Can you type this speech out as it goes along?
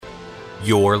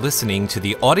You're listening to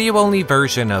the audio-only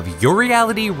version of Your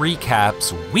Reality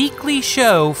Recap's weekly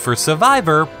show for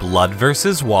Survivor Blood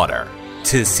vs. Water.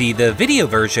 To see the video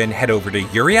version, head over to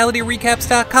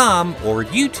yourrealityrecaps.com or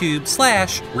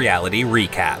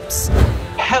YouTube/realityrecaps.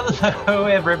 Hello,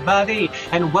 everybody,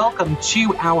 and welcome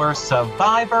to our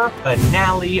Survivor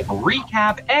finale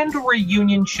recap and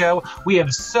reunion show. We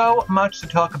have so much to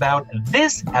talk about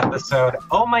this episode.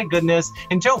 Oh my goodness.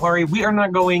 And don't worry, we are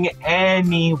not going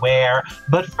anywhere.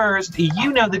 But first,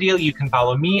 you know the deal. You can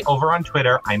follow me over on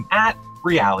Twitter. I'm at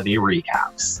Reality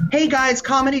Recaps. Hey guys,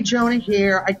 Comedy Jonah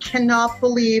here. I cannot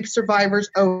believe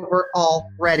Survivor's over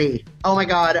already. Oh my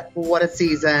God, what a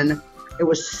season. It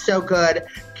was so good.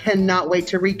 Cannot wait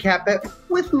to recap it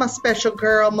with my special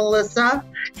girl, Melissa.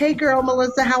 Hey girl,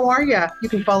 Melissa, how are you? You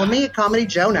can follow me at Comedy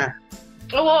Jonah.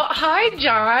 Well, hi,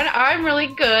 John. I'm really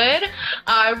good.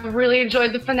 I really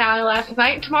enjoyed the finale last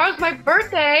night. Tomorrow's my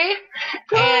birthday.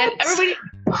 What? And everybody...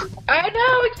 I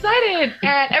know, excited.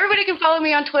 And everybody can follow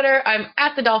me on Twitter. I'm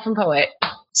at the Dolphin Poet.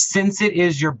 Since it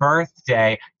is your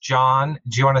birthday, John,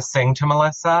 do you want to sing to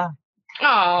Melissa?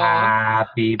 Oh.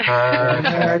 Happy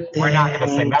birthday. We're not going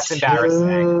to sing. That's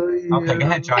embarrassing. Okay, go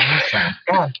ahead, John. You sing.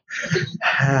 Go ahead.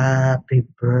 Happy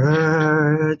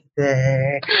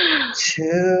birthday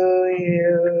to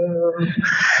you.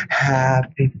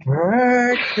 Happy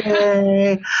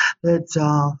birthday, the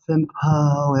Dolphin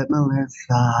Poet,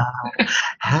 Melissa.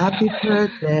 Happy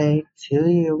birthday to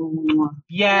you.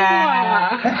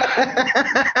 Yeah.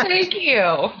 Thank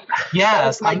you.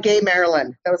 Yes. That was my gay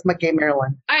Marilyn.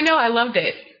 I know, I loved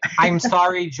it. I'm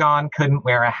sorry John couldn't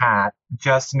wear a hat.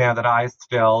 Just know that I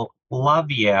still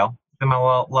love you. The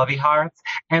little lovey hearts.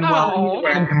 And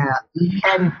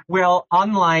well,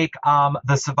 unlike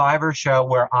the Survivor show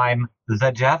where I'm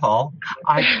the devil,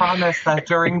 I promise that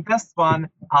during this one,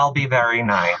 I'll be very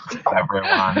nice,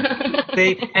 everyone.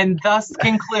 And thus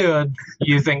concludes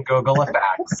using Google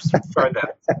Effects for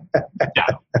this. No.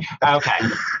 Okay,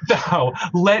 so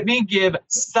let me give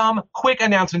some quick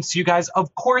announcements to you guys.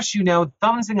 Of course, you know,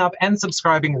 thumbsing up and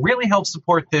subscribing really helps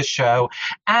support this show,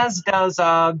 as does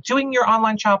doing your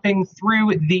online shopping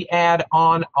through the ad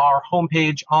on our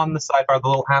homepage on the sidebar, the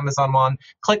little Amazon one.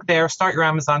 Click there, start your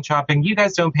Amazon shopping. You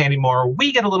guys don't pay anymore.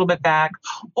 We get a little bit back,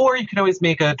 or you can always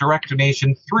make a direct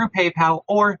donation through PayPal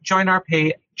or join our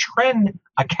Patreon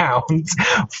account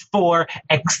for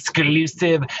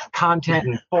exclusive content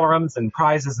and forums and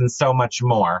prizes and so much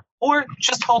more. Or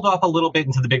just hold off a little bit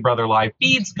until the Big Brother Live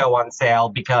feeds go on sale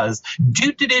because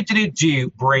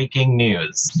breaking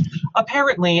news.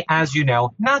 Apparently, as you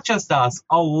know, not just us,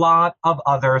 a lot of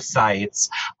other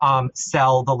sites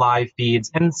sell the live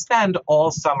feeds and spend all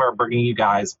summer bringing you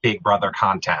guys Big Brother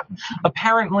content.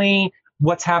 Apparently,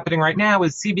 what's happening right now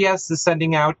is CBS is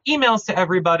sending out emails to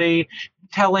everybody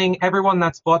telling everyone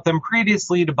that's bought them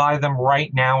previously to buy them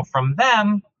right now from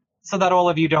them so that all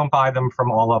of you don't buy them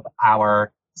from all of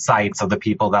our sites of the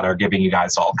people that are giving you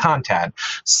guys all content.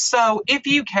 So if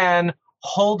you can,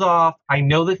 hold off. I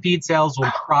know the feed sales will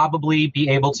probably be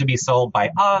able to be sold by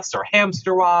us or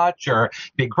Hamster Watch or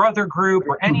Big Brother Group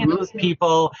or any of those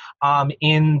people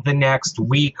in the next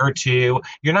week or two.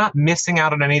 You're not missing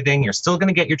out on anything. You're still going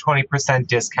to get your 20%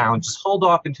 discount. Just hold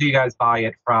off until you guys buy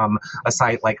it from a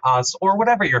site like us or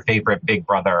whatever your favorite Big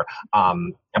Brother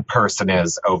person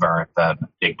is over the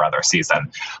Big Brother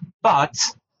season. But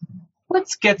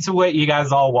let's get to what you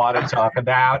guys all want to talk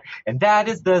about, and that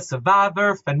is the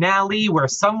Survivor finale, where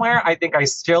somewhere I think I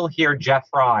still hear Jeff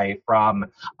Fry from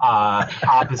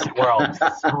Opposite World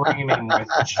screaming with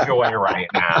joy right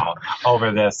now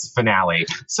over this finale.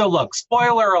 So look,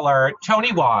 spoiler alert,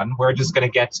 Tony won. We're just going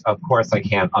to get, of course, I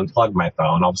can't unplug my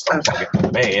phone. I'll just unplug it from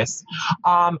the base.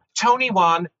 Tony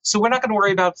won, so we're not going to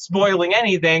worry about spoiling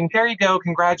anything. There you go.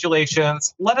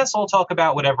 Congratulations. Let us all talk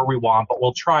about whatever we want, but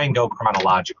we'll try and go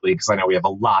chronologically because I know we have a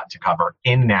lot to cover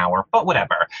in an hour, but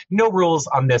whatever. No rules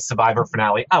on this Survivor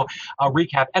finale. Oh, a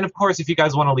recap. And of course, if you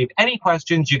guys want to leave any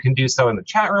questions, you can do so in the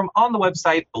chat room, on the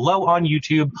website, below on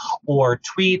YouTube, or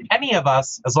tweet any of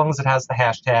us, as long as it has the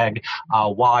hashtag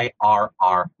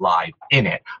YRRLive in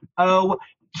it.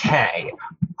 Okay.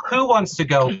 Who wants to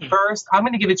go first? I'm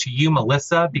going to give it to you,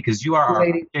 Melissa, because you are our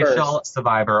official first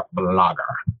Survivor blogger.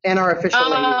 And our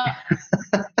official lady.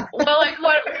 Well, like,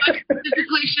 what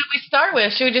specifically should we start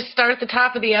with? Should we just start at the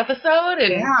top of the episode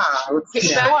and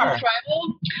get back to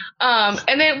tribal?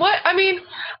 And then what? I mean,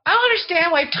 I don't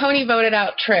understand why Tony voted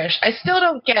out Trish. I still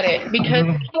don't get it because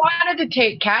he wanted to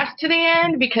take Cass to the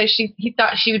end because he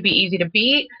thought she would be easy to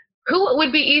beat. Who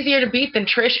would be easier to beat than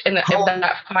Trish in that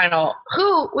final?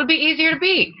 Who would be easier to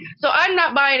beat? So I'm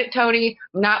not buying it, Tony.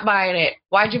 I'm not buying it.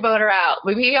 Why'd you vote her out?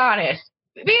 Be honest.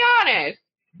 Be honest.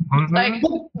 Mm-hmm. Like,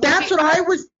 well, that's what I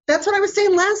was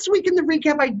saying last week in the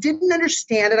recap. I didn't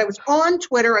understand it. I was on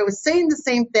Twitter. I was saying the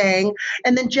same thing.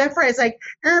 And then Jeffrey is like,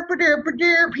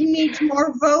 he needs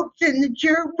more votes in the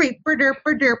jury.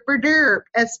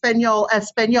 Espanol.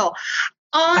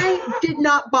 I did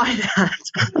not buy that.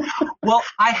 Well,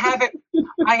 I have it.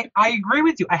 I agree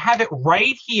with you. I have it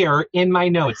right here in my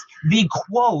notes. The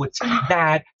quote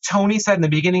that Tony said in the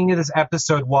beginning of this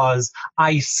episode was,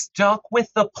 "I stuck with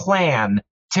the plan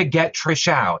to get Trish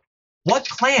out." What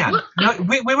plan? No,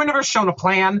 we were never shown a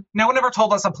plan. No one ever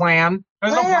told us a plan.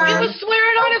 There's no plan. He was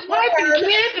swearing on his wife and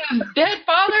kids and his dead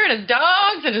father and his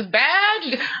dogs and his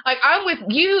badge. Like, I'm with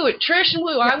you, Trish and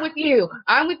Lou. I'm with you.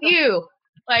 I'm with you.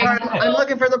 Like, I'm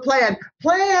looking for the plan.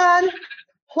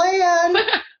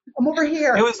 I'm over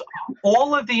here. It was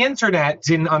all of the internet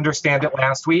didn't understand it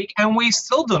last week, and we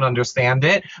still don't understand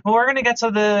it. But we're gonna get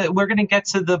to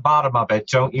the bottom of it.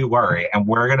 Don't you worry, and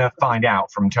we're gonna find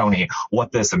out from Tony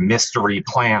what this mystery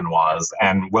plan was,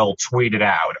 and we'll tweet it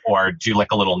out or do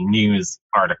like a little news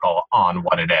article on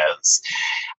what it is.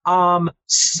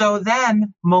 So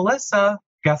then, Melissa,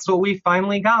 guess what we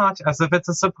finally got? As if it's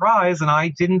a surprise, and I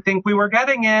didn't think we were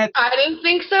getting it. I didn't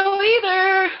think so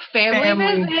either.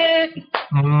 Family visit.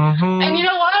 Mm-hmm. And you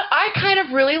know what? I kind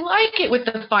of really like it with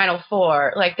the Final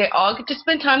Four. Like, they all get to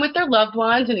spend time with their loved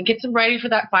ones, and it gets them ready for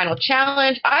that final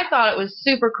challenge. I thought it was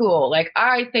super cool. Like,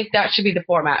 I think that should be the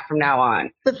format from now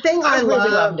on. The thing I really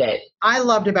loved it. I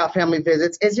loved about Family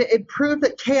Visits is it proved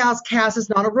that Chaos Cass is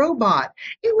not a robot.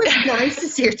 It was nice to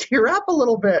see her tear up a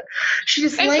little bit. She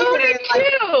just laid there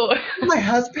like, oh, my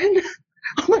husband?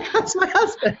 Oh my God, it's my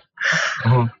husband.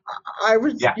 Mm-hmm. I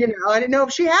was, I didn't know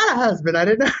if she had a husband. I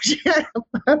didn't know if she had a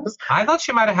husband. I thought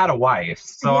she might have had a wife,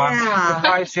 so I'm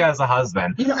surprised she has a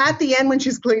husband. At the end when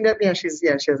she's cleaned up, she has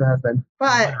a husband.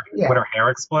 But when her hair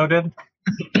exploded.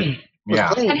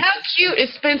 Yeah. And how cute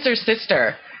is Spencer's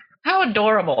sister? How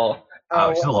adorable.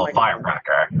 Oh, she's a little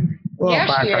firecracker.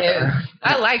 She is.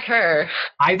 I like her.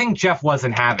 I think Jeff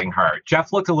wasn't having her.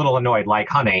 Jeff looked a little annoyed, like,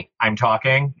 honey, I'm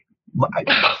talking.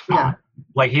 Yeah.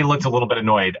 Like, he looked a little bit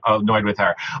annoyed with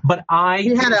her. But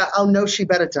he had oh no, she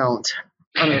better don't.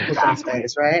 On those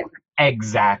days, right?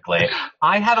 Exactly.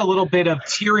 I had a little bit of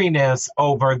teariness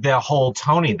over the whole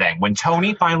Tony thing. When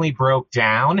Tony finally broke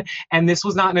down, and this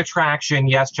was not an attraction.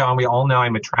 Yes, John, we all know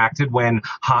I'm attracted when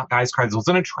hot guys cry. This was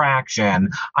an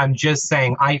attraction. I'm just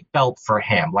saying I felt for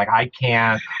him. Like, I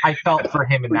felt for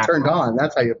him in that. Turned on.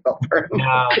 That's how you felt for him.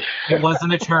 No, it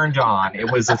wasn't a turned on.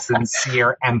 It was a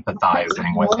sincere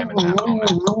empathizing with him in that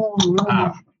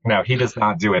moment. No, he does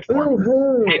not do it for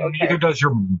me. And neither does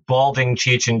your balding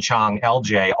Cheech and Chong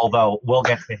LJ, although we'll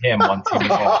get to him once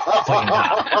he's all cleaned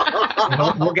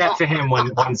up. We'll get to him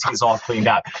once he's all cleaned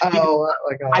up. Oh,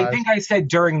 my God. I think I said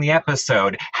during the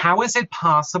episode, how is it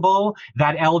possible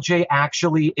that LJ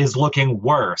actually is looking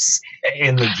worse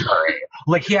in the jury?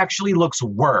 Like, he actually looks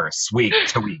worse week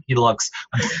to week. He looks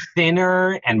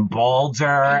thinner and balder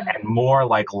and more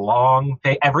like long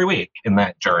every week in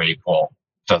that jury poll.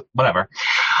 So whatever.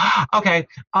 Okay.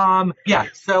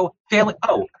 So family.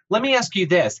 Oh, let me ask you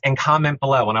this and comment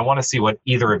below, and I want to see what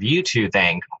either of you two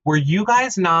think. Were you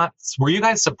guys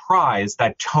surprised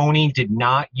that Tony did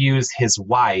not use his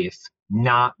wife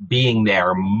not being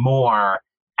there more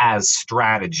as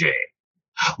strategy?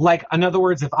 Like, in other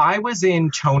words, if I was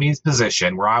in Tony's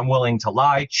position where I'm willing to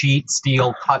lie, cheat,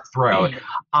 steal, cutthroat,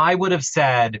 I would have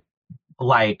said,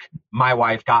 like, my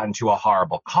wife got into a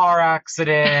horrible car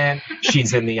accident.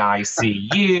 She's in the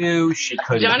ICU. She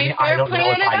couldn't.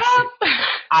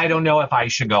 I don't know if I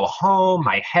should go home.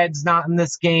 My head's not in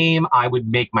this game. I would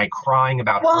make my crying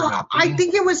about her not being. I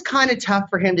think it was kind of tough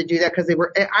for him to do that because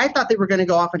I thought they were going to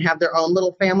go off and have their own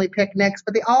little family picnics,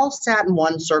 but they all sat in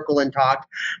one circle and talked.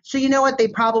 So you know what? They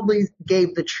probably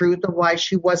gave the truth of why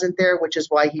she wasn't there, which is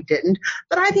why he didn't.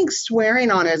 But I think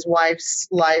swearing on his wife's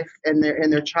life and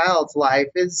their child's life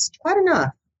is quite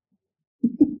enough.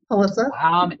 Alyssa?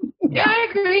 Yeah, I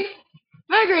agree.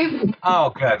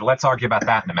 Oh, good. Let's argue about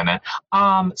that in a minute.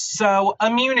 So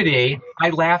immunity,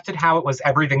 I laughed at how it was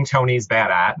everything Tony's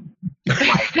bad at.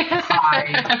 Like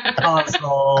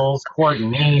puzzles,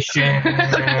 coordination.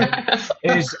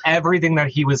 It is everything that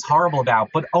he was horrible about.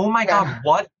 But oh my God,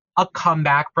 what a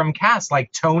comeback from Cass.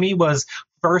 Like, Tony was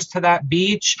first to that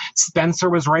beach. Spencer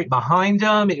was right behind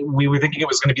him. We were thinking it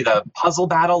was going to be the puzzle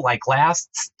battle like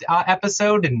last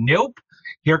episode, and nope.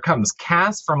 Here comes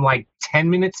Cass from like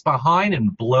 10 minutes behind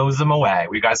and blows him away.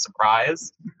 Were you guys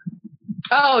surprised?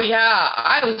 Oh, yeah.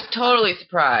 I was totally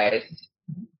surprised.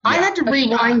 I had to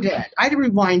rewind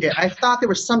it. I thought there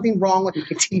was something wrong with the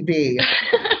TV.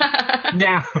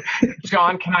 Now,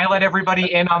 John, can I let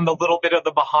everybody in on the little bit of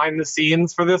the behind the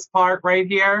scenes for this part right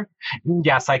here?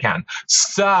 Yes, I can.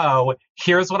 So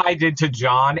here's what I did to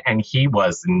John, and he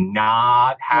was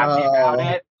not happy about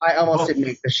it. I almost didn't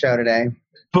make the show today.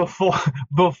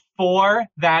 Before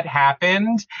that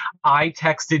happened, I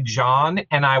texted John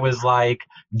and I was like,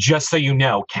 just so you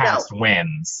know, Cass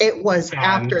wins. It was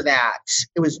after that.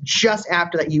 It was just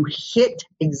after that. You hit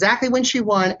exactly when she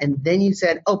won, and then you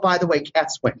said, oh, by the way,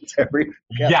 Cass wins.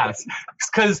 Yes,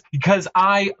 because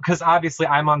obviously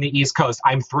I'm on the East Coast.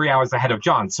 I'm 3 hours ahead of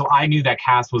John. So I knew that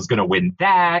Cass was going to win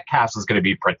that. Cass was going to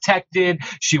be protected.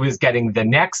 She was getting the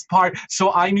next part.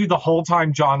 So I knew the whole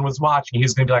time John was watching, he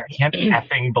was going to be like, I can't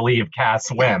effing believe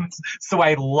Cass wins. So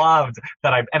I loved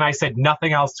that. I said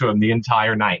nothing else to him the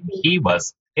entire night. He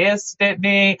was pissed at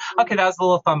me. Okay, that was a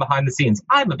little fun behind the scenes.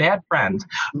 I'm a bad friend.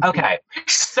 Okay,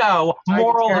 so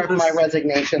moral of my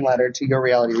resignation letter to your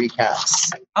reality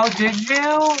recaps. Oh, did you?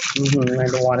 Mm-hmm. I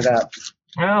don't want it up.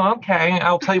 Oh, okay.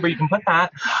 I'll tell you where you can put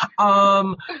that.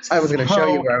 I was going to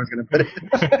show you where I was going to put it.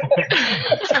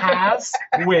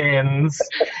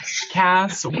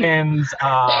 Cass wins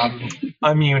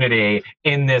immunity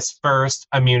in this first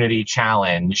immunity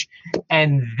challenge.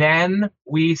 And then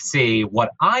we see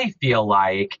what I feel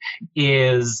like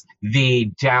is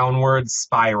the downward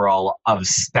spiral of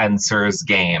Spencer's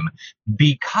game,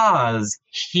 because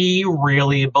he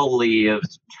really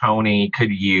believed Tony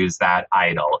could use that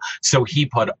idol. So he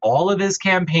put all of his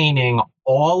campaigning,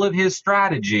 all of his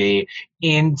strategy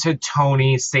into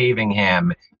Tony saving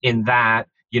him in that,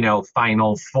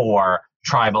 final four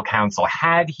tribal council.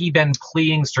 Had he been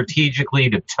pleading strategically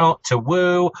to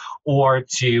Wu or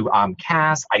to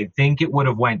Cass, I think it would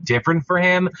have went different for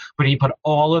him, but he put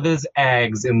all of his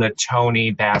eggs in the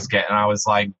Tony basket, and I was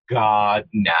like, God,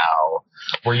 no.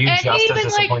 Were you just as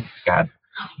disappointed? God.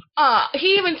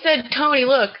 He even said, Tony,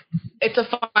 look, it's a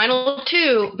final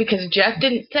two because Jeff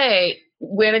didn't say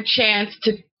win a chance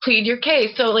to plead your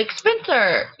case. So,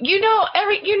 Spencer, you know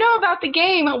about the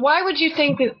game. Why would you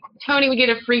think that Tony would get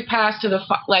a free pass to the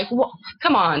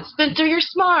come on, Spencer, you're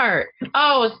smart.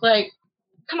 Oh, it's like,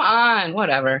 come on,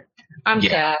 whatever. I'm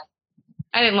sad.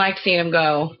 I didn't like seeing him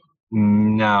go.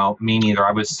 No, me neither.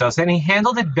 I was so sad. And he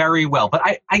handled it very well. But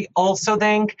I also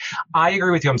think, I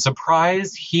agree with you. I'm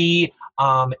surprised he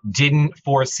didn't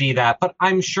foresee that. But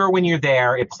I'm sure when you're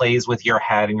there, it plays with your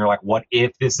head and you're like, what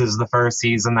if this is the first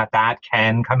season that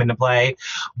can come into play?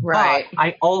 Right. But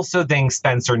I also think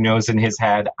Spencer knows in his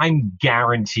head, I'm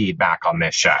guaranteed back on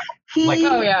this show.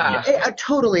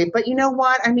 Totally. But you know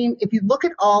what? I mean, if you look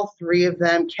at all three of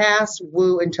them, Cass,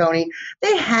 Wu, and Tony,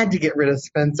 they had to get rid of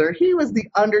Spencer. He was the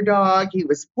underdog. He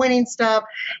was winning stuff.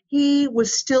 He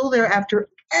was still there after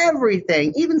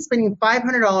everything, even spending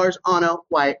 $500 on a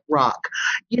white rock,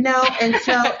 and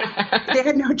so they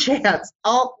had no chance.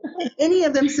 Any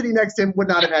of them sitting next to him would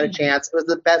not have had a chance. It was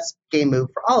the best game move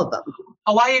for all of them.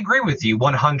 Oh, I agree with you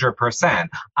 100%.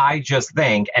 I just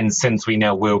think, and since we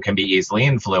know Wu can be easily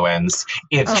influenced,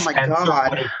 if Spencer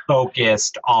would have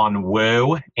focused on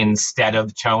Wu instead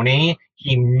of Tony,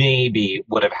 he maybe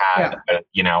would have had,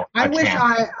 I wish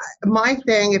my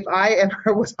thing, if I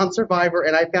ever was on Survivor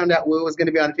and I found out Wu was going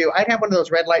to be on it too, I'd have one of those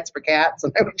red lights for cats,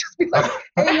 and I would just be like,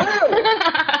 hey, Wu!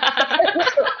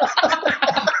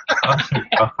 Oh,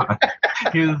 God.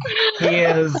 He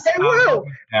is. Hey, Wu!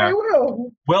 Hey,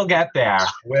 Wu! We'll get there.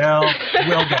 We'll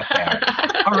get there.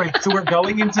 All right, so we're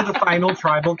going into the final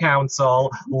tribal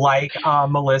council. Like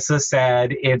Melissa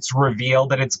said, it's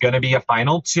revealed that it's going to be a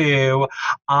final two.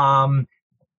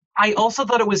 I also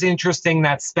thought it was interesting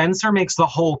that Spencer makes the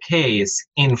whole case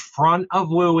in front of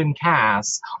Wu and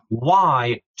Cass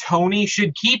why Tony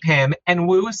should keep him, and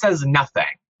Wu says nothing.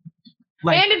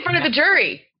 And in front of the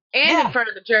jury. In front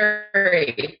of the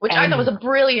jury, which I thought was a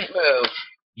brilliant move.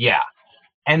 Yeah.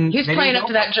 And he's playing up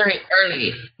to that jury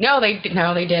early. No, they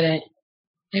didn't.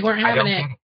 They weren't having it.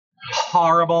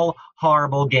 Horrible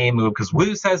game move, because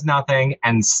Wu says nothing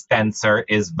and Spencer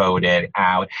is voted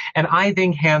out. And I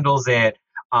think handles it,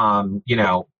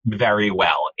 very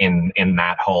well in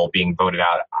that whole being voted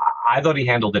out. I thought he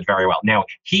handled it very well. Now,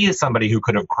 he is somebody who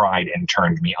could have cried and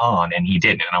turned me on, and he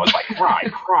didn't. And I was like, cry,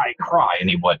 and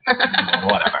he wouldn't.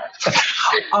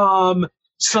 Whatever.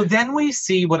 So then we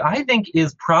see what I think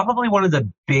is probably one of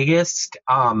the biggest,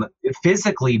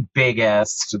 physically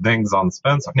biggest things on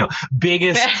Spencer. No,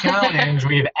 biggest challenge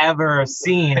we've ever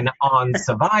seen on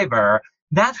Survivor.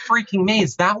 That freaking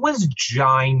maze, that was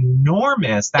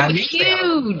ginormous. That was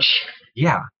huge.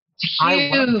 Yeah.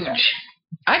 Huge.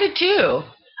 I did too.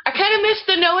 I kind of missed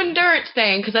the no endurance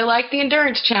thing because I like the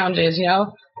endurance challenges,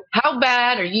 how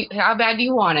bad do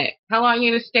you want it? How long are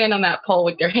you going to stand on that pole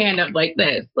with your hand up like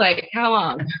this? Like, how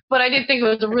long? But I did think it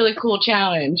was a really cool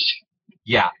challenge.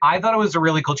 Yeah, I thought it was a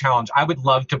really cool challenge. I would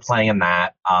love to play in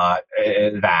that.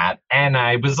 And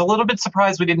I was a little bit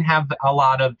surprised we didn't have a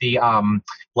lot of the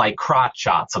like crotch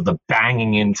shots of the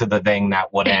banging into the thing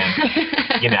that wouldn't,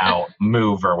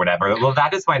 move or whatever. Well,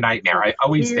 that is my nightmare. I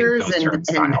always think those certain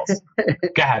styles.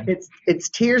 Go ahead. It's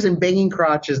tears and banging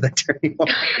crotches that turn you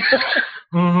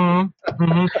on.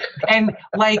 And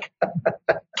like,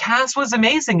 Cass was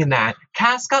amazing in that.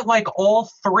 Cass got like all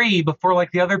 3 before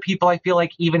like the other people I feel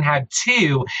like even had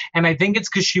 2. And I think it's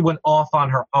because she went off on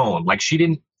her own. Like she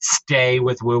didn't stay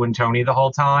with Wu and Tony the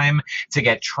whole time to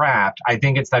get trapped. I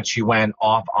think it's that she went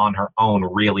off on her own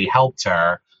really helped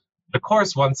her. Of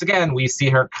course, once again, we see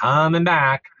her coming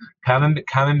back, and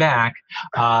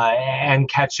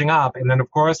catching up. And then,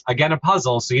 of course, again, a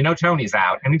puzzle. So Tony's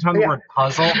out. Anytime the word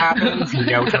puzzle happens,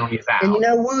 Tony's out.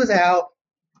 And Wu's out.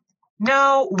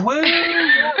 No, Wu.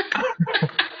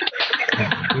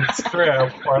 It's true.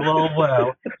 Poor little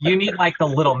Wu. You need like the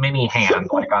little mini hand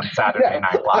like on Saturday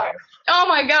Night Live. Oh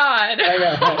my God.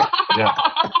 Yeah.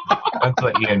 That's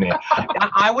what you need.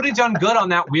 I would have done good on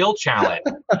that wheel challenge.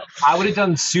 I would have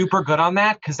done super good on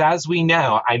that because as we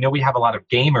know, I know we have a lot of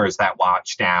gamers that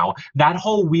watch now. That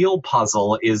whole wheel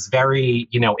puzzle is very,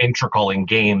 integral in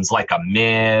games like a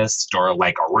Myst or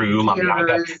like a Room. I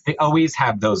mean, they always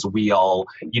have those wheel,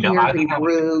 I think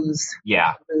rooms.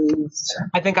 Yeah. Rooms.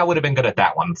 I think I would have been good at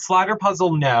that one. Slider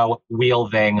puzzle, no. Wheel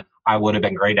thing, I would have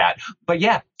been great at. But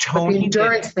yeah, Tony. The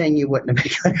endurance thing you wouldn't have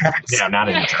been good at. Not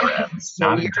endurance.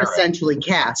 So you're essentially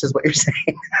Cass, is what you're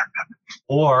saying.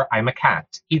 Or I'm a cat.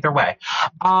 Either way.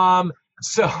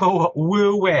 So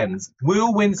Wu wins.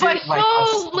 Wu wins but it like a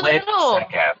split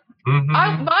second. Mm-hmm.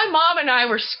 My mom and I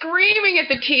were screaming at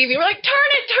the TV. We're like,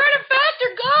 turn it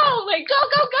faster, go! Like,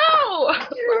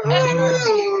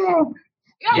 go!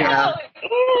 Yeah.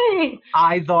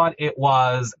 I thought it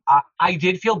was, I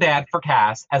did feel bad for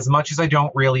Cass as much as I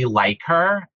don't really like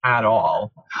her at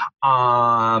all.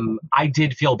 I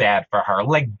did feel bad for her.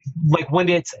 Like when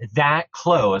it's that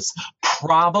close,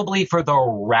 probably for the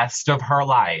rest of her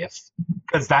life,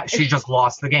 because she just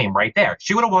lost the game right there.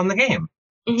 She would have won the game.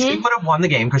 Mm-hmm. She would have won the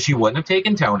game because she wouldn't have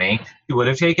taken Tony. She would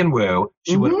have taken Wu.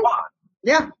 She would have won.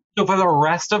 Yeah. So for the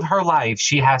rest of her life,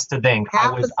 she has to think,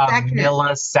 I was a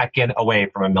millisecond away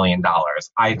from $1 million.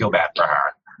 I feel bad for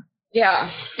her.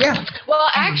 Yeah. Yeah. Well,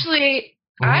 actually,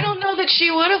 I don't know that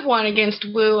she would have won against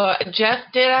Wu. Jeff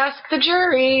did ask the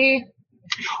jury.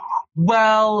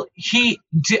 Well, he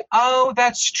did. Oh,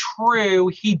 that's true.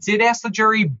 He did ask the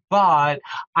jury, but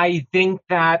I think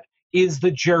that is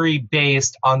the jury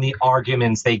based on the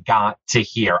arguments they got to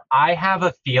hear. I have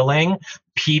a feeling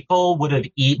people would have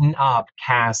eaten up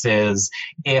Cass's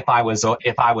if I was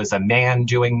a man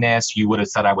doing this, you would have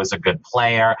said I was a good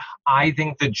player. I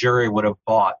think the jury would have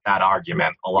bought that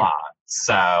argument a lot.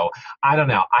 So I don't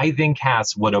know. I think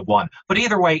Cass would have won. But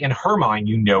either way, in her mind,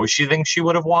 she thinks she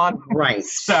would have won. Right.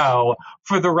 So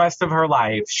for the rest of her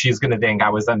life, she's going to think I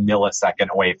was a millisecond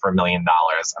away from $1 million.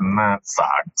 And that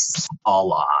sucks a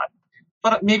lot.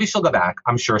 But maybe she'll go back.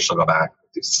 I'm sure she'll go back.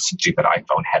 Stupid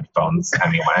iPhone headphones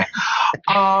anyway.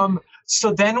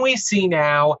 So then we see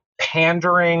now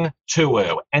pandering to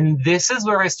Wu. And this is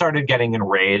where I started getting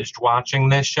enraged watching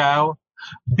this show.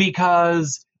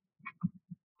 Because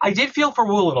I did feel for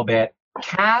Wu a little bit.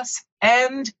 Cass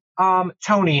and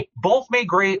Tony both made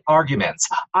great arguments.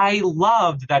 I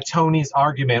loved that Tony's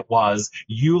argument was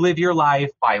you live your life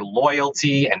by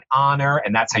loyalty and honor,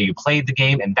 and that's how you played the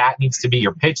game, and that needs to be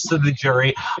your pitch to the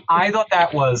jury. I thought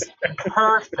that was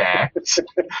perfect.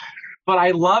 But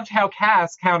I loved how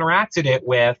Cass counteracted it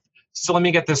with, so let me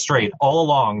get this straight. All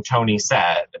along, Tony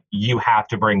said, you have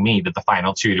to bring me to the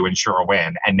final 2 to ensure a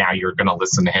win, and now you're going to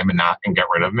listen to him and get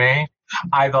rid of me.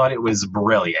 I thought it was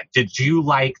brilliant. Did you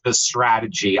like the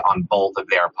strategy on both of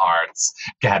their parts?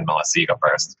 Go ahead, Melissa, you go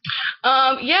first.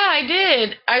 Yeah, I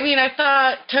did. I mean, I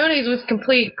thought Tony's was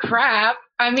complete crap.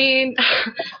 I mean,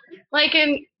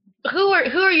 who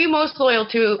are you most loyal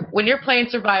to when you're playing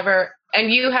Survivor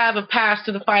and you have a pass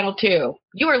to the final 2?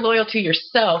 You are loyal to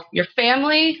yourself, your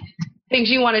family, things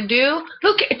you want to do.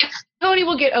 Tony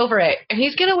will get over it, and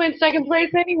he's going to win second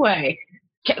place anyway.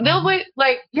 They'll wait,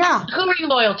 who are you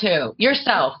loyal to?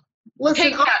 Yourself.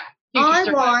 Listen,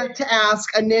 I want to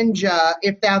ask a ninja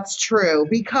if that's true,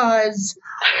 because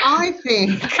I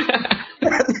think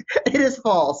it is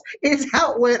false. It's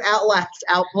outwit, outlast,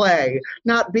 outplay.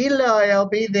 Not be loyal,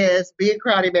 be this, be a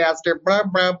crowdy bastard, blah,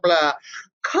 blah, blah.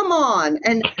 Come on.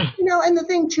 And, and the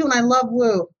thing, too, and I love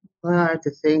Wu, I have to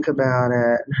think about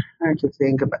it.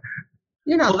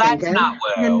 You're not thinking. That's not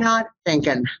woo. You're not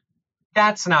thinking.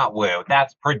 That's not woo.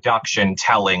 That's production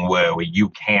telling woo. You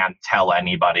can't tell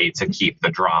anybody to keep the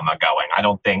drama going.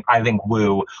 I think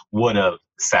woo would have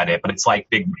said it, but it's like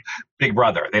Big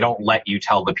Brother. They don't let you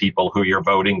tell the people who you're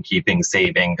voting, keeping,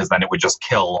 saving, because then it would just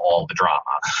kill all the drama.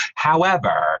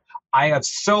 However, I have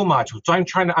so much, so I'm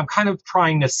kind of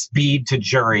trying to speed to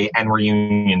jury and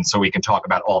reunion so we can talk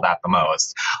about all that the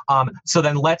most. So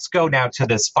then let's go now to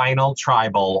this final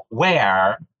tribal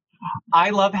where I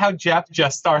love how Jeff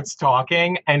just starts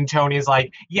talking and Tony's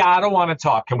like, yeah, I don't want to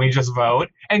talk. Can we just vote?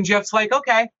 And Jeff's like,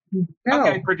 okay. No,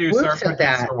 okay, producer. Woo said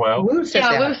that. Woo. Woo said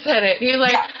that. Woo said it. He was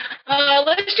like,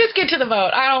 let's just get to the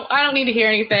vote. I don't need to hear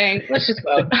anything. Let's just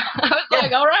vote. I was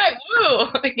like, all right,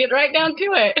 woo. Get right down to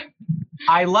it.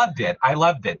 I loved it.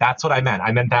 That's what I meant.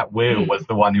 I meant that Woo was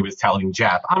the one who was telling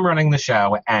Jeff, I'm running the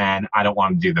show and I don't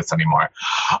want to do this anymore.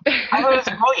 I thought it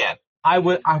was brilliant. I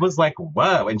was like,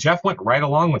 whoa. And Jeff went right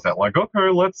along with it. Like, okay,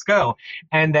 let's go.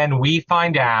 And then we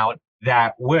find out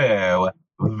that Woo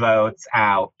votes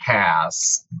out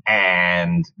Cass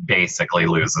and basically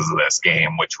loses this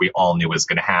game, which we all knew was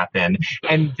going to happen.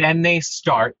 And then they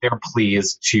start their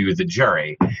pleas to the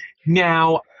jury.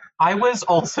 Now, I was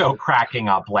also cracking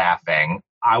up laughing.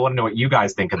 I want to know what you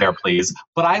guys think of their pleas,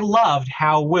 but I loved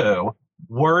how Woo,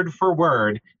 word for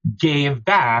word, gave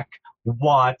back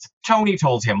what Tony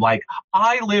told him. Like,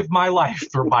 I live my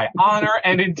life through my honor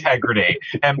and integrity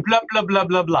and blah, blah, blah,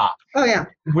 blah, blah. Oh, yeah.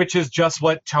 Which is just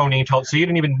what Tony told. So you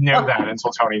didn't even know that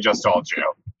until Tony just told you.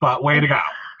 But way to go.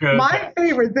 Good. My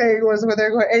favorite thing was when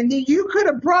they're going, and you could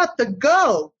have brought the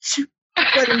goat.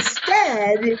 But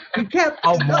instead, you kept...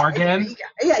 Oh, Morgan?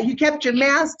 Yeah, you kept your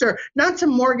master, not to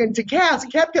Morgan, to Cass.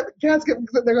 Cass kept, they're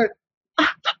going,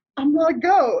 I'm not a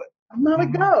goat. I'm not a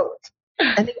goat.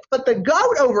 But the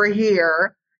goat over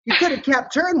here, you could have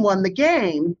kept her and won the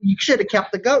game. You should have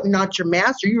kept the goat and not your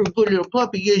master. You're a good little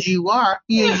puppy, as you are.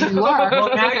 Yes, you are.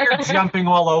 Well, now you're jumping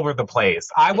all over the place.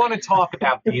 I want to talk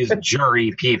about these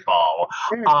jury people.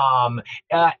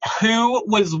 Who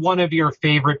was one of your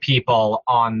favorite people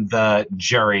on the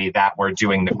jury that were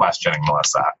doing the questioning,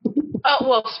 Melissa? Oh,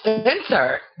 well,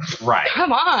 Spencer. Right.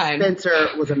 Come on. Spencer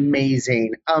was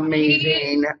amazing.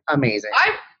 Amazing.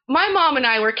 My mom and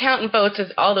I were counting votes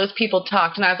as all those people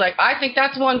talked, and I was like, I think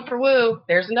that's one for Woo.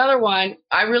 There's another one.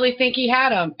 I really think he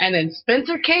had him. And then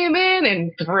Spencer came in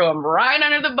and threw him right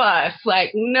under the bus.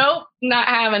 Like, nope, not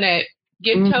having it.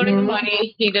 Give Tony the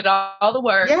money. He did all the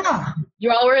work. Yeah.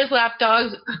 You all were his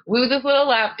lapdogs. Woo's his little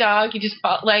lapdog. You just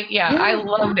felt like, I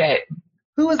loved it.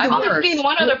 Who was the I've worst? only seen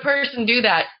one other person do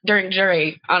that during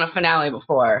jury on a finale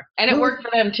before, and it worked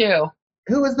for them too.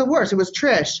 Who was the worst? It was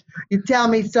Trish. You tell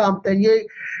me something.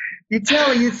 You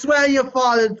tell me, you swear your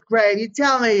father's great. You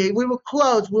tell me, we were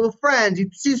close, we were friends.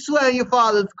 You swear your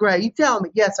father's great. You tell me.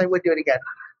 Yes, I would do it again.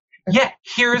 Yeah,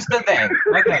 here's the thing.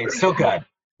 Okay, so good.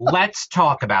 Let's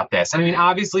talk about this. I mean,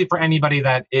 obviously, for anybody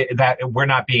that we're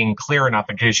not being clear enough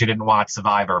in case you didn't watch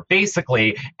Survivor,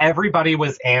 basically, everybody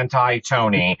was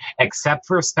anti-Tony except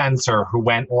for Spencer, who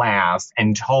went last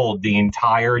and told the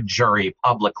entire jury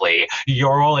publicly,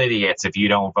 you're all idiots if you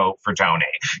don't vote for Tony.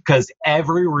 Because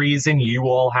every reason you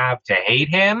all have to hate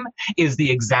him is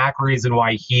the exact reason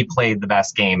why he played the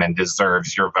best game and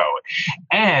deserves your vote.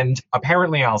 And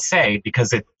apparently, I'll say,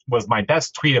 because it was my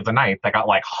best tweet of the night that got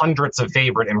like hundreds of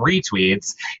favorite and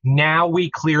retweets. Now we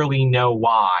clearly know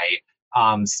why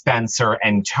Spencer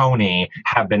and Tony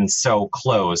have been so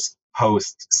close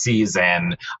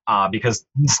post-season because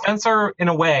Spencer, in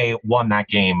a way, won that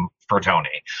game for Tony.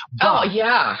 But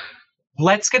yeah.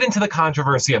 Let's get into the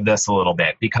controversy of this a little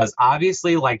bit because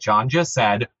obviously, like John just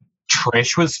said,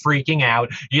 Trish was freaking out.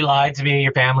 You lied to me,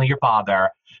 your family, your father.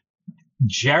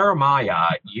 Jeremiah,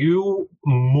 you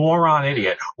moron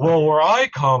idiot. Well, where I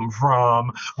come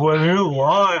from, when you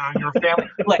lie on your family,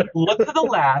 like, look to the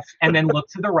left and then look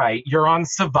to the right. You're on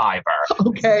Survivor.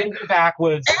 Okay. In the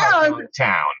backwoods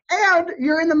town. And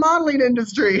you're in the modeling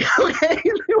industry. Okay.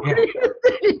 What do you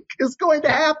think is going to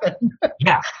happen?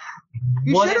 Yeah.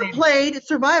 You should have played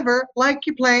Survivor like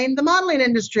you're playing the modeling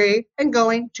industry and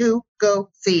going to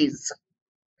go seas.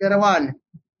 Good one.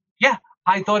 Yeah.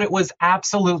 I thought it was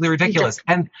absolutely ridiculous.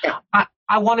 And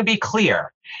I want to be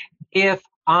clear. If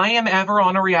I am ever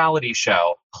on a reality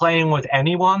show playing with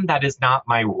anyone that is not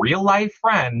my real life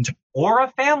friend or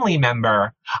a family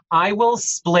member, I will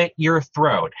split your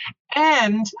throat.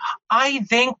 And I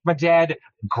think my dead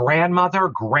grandmother,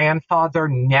 grandfather,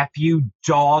 nephew,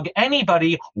 dog,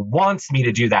 anybody wants me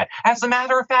to do that. As a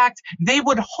matter of fact, they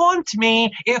would haunt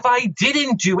me if I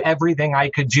didn't do everything I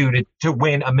could do to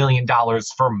win $1 million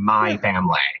for my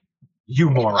family. You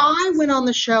moron. I went on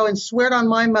the show and sweared on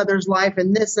my mother's life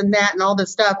and this and that and all this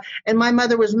stuff, and my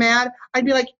mother was mad, I'd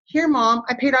be like, here, Mom,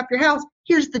 I paid off your house.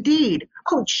 Here's the deed.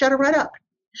 Oh, shut her right up.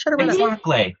 Shut her right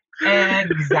Exactly. up.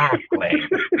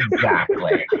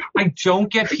 Exactly. I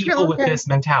don't get people with this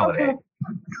mentality.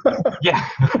 Yeah.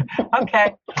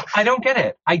 Okay. I don't get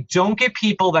it. I don't get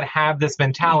people that have this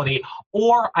mentality,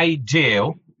 or I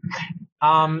do.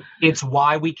 It's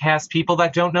why we cast people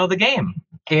that don't know the game.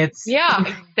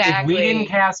 Exactly. If we didn't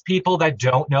cast people that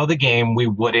don't know the game, we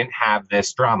wouldn't have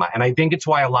this drama. And I think it's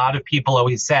why a lot of people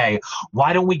always say,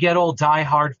 why don't we get all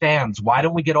diehard fans? Why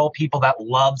don't we get all people that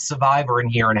love Survivor in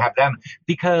here and have them?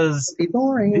 Because it'd be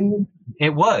boring.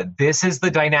 It would. This is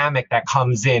the dynamic that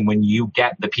comes in when you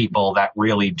get the people that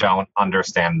really don't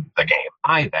understand the game,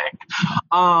 I think.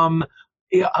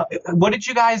 What did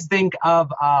you guys think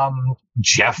of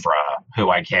Jeffra, who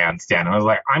I can't stand? I was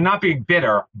like, I'm not being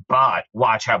bitter, but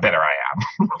watch how bitter I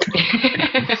am.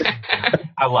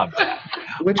 I loved it.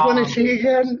 Which one is she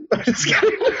again? Exactly.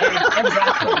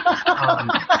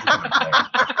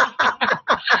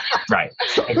 Right.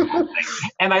 Exactly.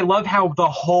 And I love how the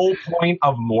whole point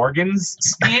of Morgan's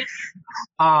speech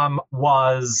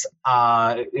was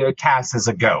Cass as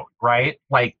a goat, right?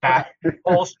 Like that.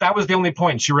 That was the only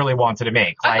point she really wanted to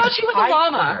make. I thought she was a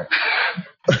llama.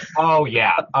 Oh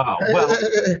yeah. Oh well.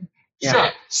 Yeah. Sure.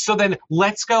 So then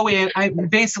let's go in.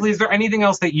 Basically, is there anything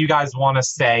else that you guys want to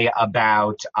say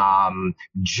about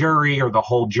jury or the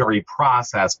whole jury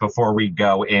process before we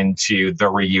go into the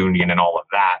reunion and all of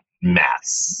that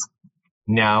mess?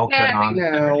 No?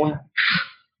 No.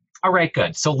 All right,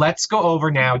 good. So let's go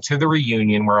over now to the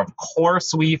reunion where, of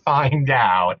course, we find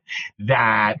out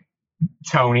that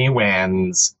Tony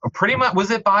wins. Pretty much,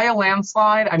 was it by a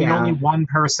landslide? I mean, only one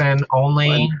person,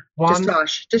 only one?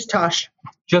 Just Tosh.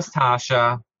 Just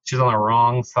Tasha. She's on the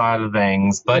wrong side of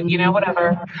things. But, you know,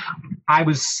 whatever. I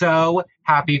was so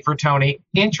happy for Tony.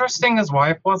 Interesting his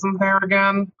wife wasn't there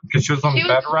again because she was on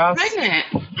bed rest. Pregnant.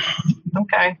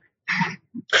 Okay.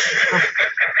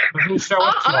 Show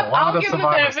up to a lot of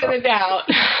Survivor stuff. The doubt.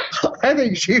 I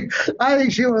think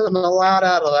she wasn't allowed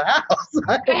out of the house.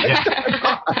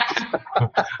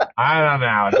 I don't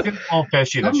know. It's getting all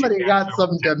fishy. Somebody got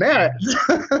some demerits.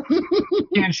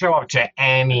 Can't show up to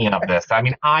any of this. I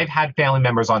mean, I've had family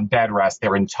members on bed rest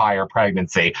their entire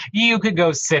pregnancy. You could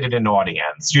go sit at an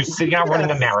audience. You're sitting out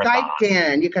running a marathon. Skyped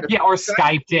in. You could have or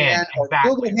Skyped in. Or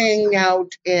Google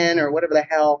Hangout in, or whatever the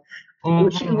hell.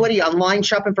 Mm-hmm. What are you, online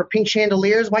shopping for pink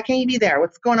chandeliers? Why can't you be there?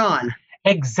 What's going on?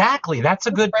 Exactly. That's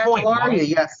a good point. How are you?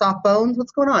 You got soft bones?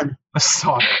 What's going on?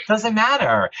 Doesn't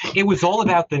matter. It was all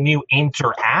about the new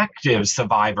interactive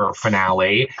Survivor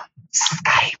finale.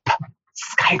 Skype's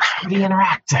pretty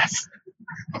interactive.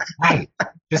 Right.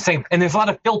 The same. And there's a lot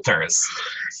of filters.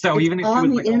 So it's even if on it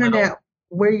was the internet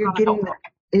where you're getting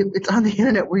it's on the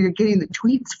internet where you're getting the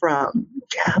tweets from,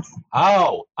 Jeff.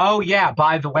 Oh yeah.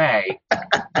 By the way,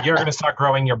 you're going to start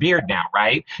growing your beard now,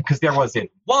 right? Because there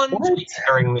wasn't one tweet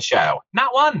during the show.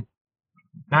 Not one.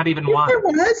 Not even one. There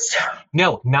was.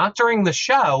 No, not during the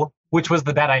show, which was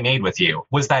the bet I made with you.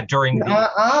 Was that during the show?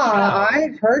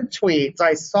 I've heard tweets.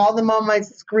 I saw them on my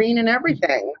screen and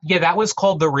everything. Yeah, that was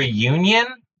called the reunion.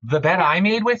 The bet I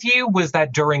made with you was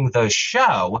that during the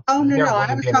show. Oh, no,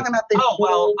 I was talking about the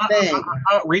whole thing.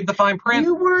 Read the fine print.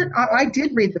 You weren't. I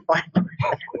did read the fine print.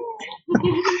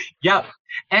 Yep.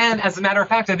 And as a matter of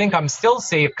fact, I think I'm still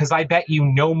safe because I bet you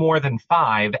no more than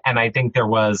 5, and I think there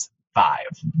was 5.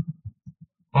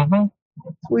 Mm-hmm.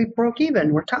 We broke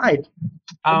even. We're tied.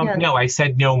 No, I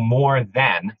said no more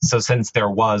than. So since there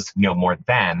was no more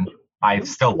than, I've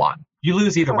still won. You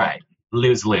lose either way.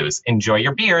 Lose. Enjoy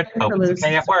your beard. Hope it's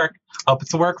okay at work. Hope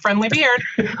it's a work-friendly beard.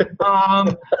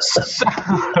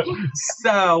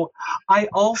 So I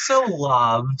also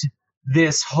loved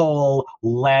this whole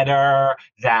letter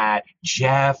that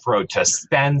Jeff wrote to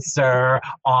Spencer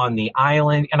on the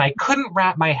island. And I couldn't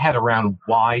wrap my head around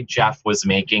why Jeff was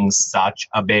making such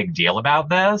a big deal about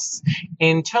this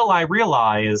until I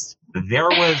realized there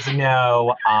was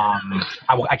no,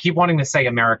 I keep wanting to say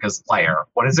America's Player.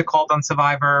 What is it called on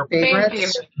Survivor?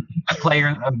 Favorites?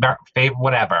 Player, favorite,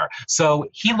 whatever. So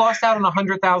he lost out on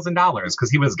 $100,000 because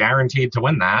he was guaranteed to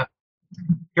win that.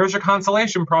 Here's your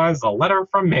consolation prize, a letter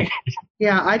from me.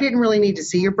 Yeah, I didn't really need to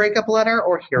see your breakup letter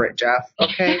or hear it, Jeff.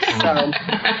 Okay, so.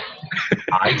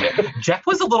 I did. Jeff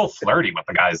was a little flirty with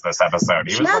the guys this episode.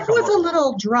 Jeff was a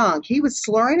little drunk. He was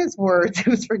slurring his words. He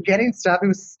was forgetting stuff. He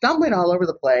was stumbling all over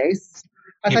the place.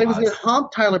 I thought he was going to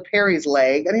hump Tyler Perry's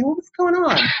leg. I mean, what was going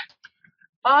on?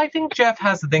 I think Jeff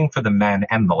has a thing for the men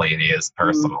and the ladies,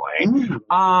 personally.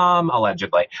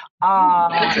 Allegedly.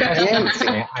 Put your hands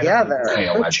together.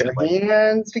 Put your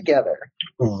hands together.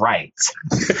 Right.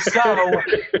 So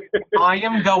I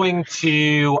am going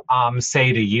to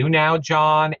say to you now,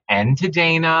 John, and to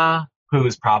Dana,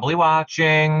 who's probably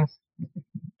watching,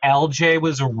 LJ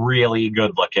was really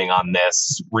good looking on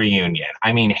this reunion.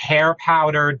 I mean, hair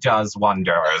powder does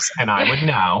wonders, and I would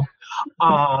know.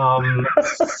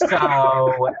 So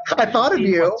I thought of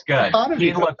you.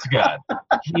 He looked good.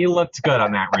 He looked good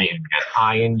on that reunion.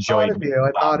 I enjoyed it.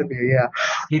 I thought of you,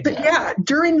 yeah. But yeah,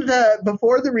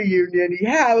 before the reunion,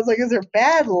 I was like, is there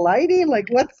bad lighting? Like,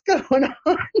 what's going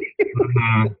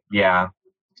on? Yeah.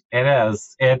 It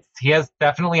is. He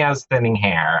definitely has thinning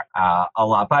hair, a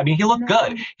lot. But I mean, he looked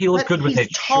good. He looked good with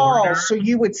it tall, shorter. So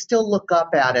you would still look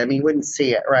up at him. You wouldn't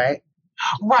see it, right?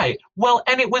 Right. Well,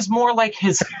 and it was more like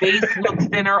his face looked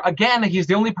thinner. Again, he's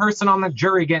the only person on the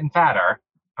jury getting fatter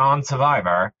on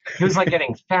Survivor. He was like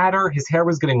getting fatter. His hair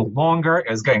was getting longer. It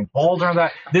was getting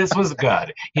bolder. This was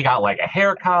good. He got like a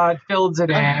haircut, filled it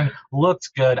in,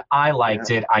 looked good. I liked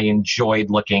it. I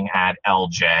enjoyed looking at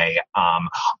LJ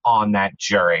on that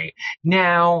jury.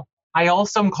 Now, I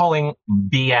also am calling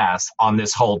BS on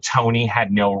this whole Tony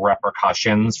had no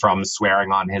repercussions from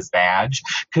swearing on his badge.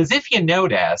 Because if you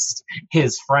noticed,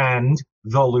 his friend,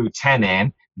 the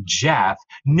lieutenant, Jeff,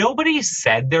 nobody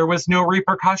said there was no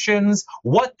repercussions.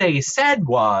 What they said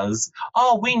was,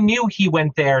 oh, we knew he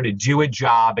went there to do a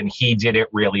job and he did it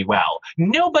really well.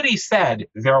 Nobody said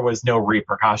there was no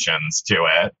repercussions to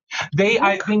it.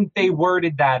 I think they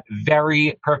worded that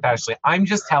very professionally. I'm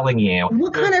just telling you.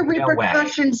 What kind of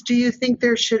repercussions do you think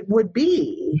there would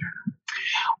be?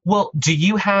 Well, do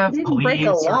you have police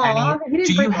or any? He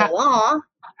didn't break a law.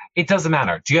 It doesn't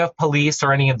matter. Do you have police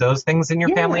or any of those things in your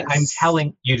family? I'm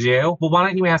telling you do. Well, why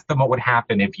don't you ask them what would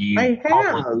happen if you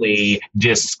publicly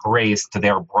disgraced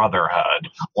their brotherhood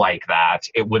like that?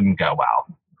 It wouldn't go well.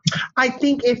 I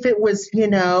think if it was,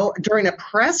 during a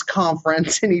press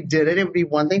conference and he did it, it would be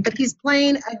one thing. But he's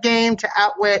playing a game to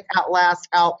outwit, outlast,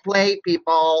 outplay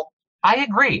people. I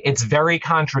agree. It's very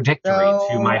contradictory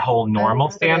to my whole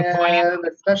normal standpoint.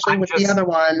 Especially with the other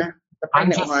one, the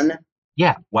pregnant one.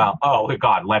 Yeah, well, oh,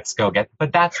 God, let's go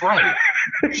but that's right.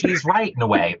 She's right in a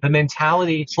way. The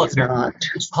mentality, look,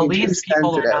 police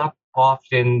people are not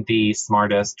often the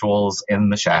smartest tools in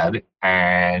the shed.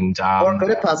 And or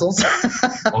good at puzzles.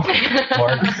 or good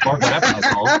at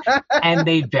puzzles. And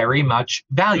they very much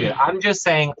value it. I'm just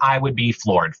saying I would be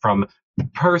floored from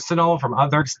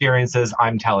other experiences.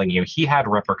 I'm telling you, he had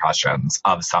repercussions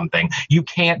of something. You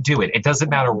can't do it. It doesn't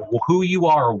matter who you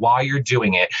are or why you're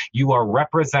doing it. You are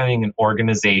representing an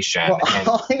organization. Well,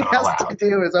 all he has to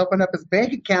do is open up his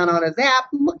bank account on his app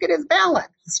and look at his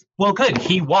balance. Well, good.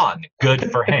 He won.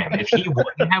 Good for him. If he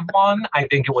wouldn't have won, I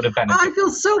think it would have been. I feel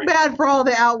so bad for all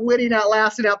the outwitting,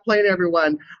 outlasting, outplaying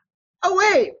everyone. Oh,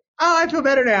 wait. Oh, I feel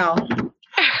better now.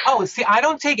 Oh, see, I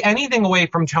don't take anything away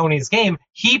from Tony's game.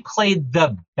 He played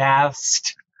the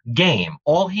best game.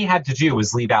 All he had to do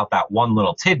was leave out that one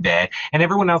little tidbit, and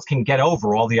everyone else can get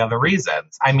over all the other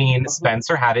reasons. I mean,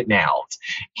 Spencer had it nailed.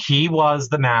 He was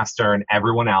the master, and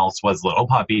everyone else was little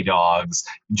puppy dogs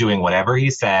doing whatever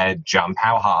he said, jump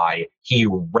how high. He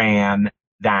ran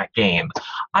that game.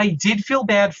 I did feel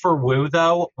bad for Wu,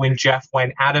 though, when Jeff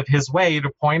went out of his way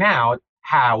to point out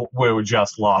how Wu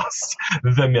just lost the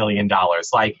 $1 million.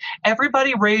 Like,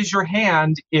 everybody raise your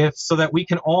hand so that we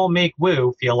can all make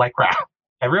Wu feel like crap.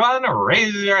 Everyone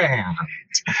raise your hand.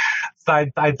 So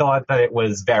I thought that it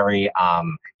was very,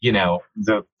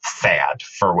 the sad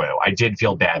for Wu. I did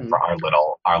feel bad for our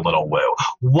little Wu.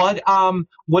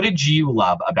 What did you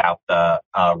love about the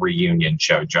reunion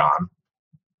show, John?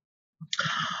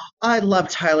 I love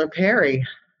Tyler Perry.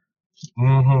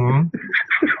 Mm-hmm.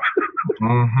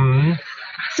 Mm-hmm.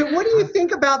 So what do you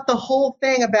think about the whole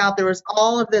thing about there was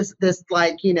all of this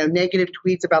negative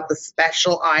tweets about the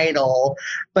special idol,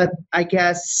 but I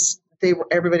guess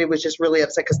everybody was just really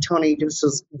upset because Tony just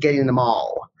was getting them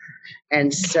all.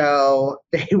 And so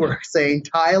they were saying,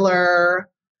 Tyler,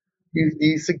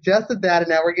 you suggested that and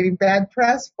now we're getting bad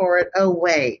press for it. Oh,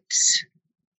 wait.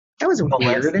 That was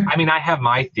weird. I mean, I have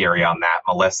my theory on that.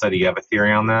 Melissa, do you have a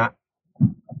theory on that?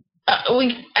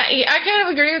 I kind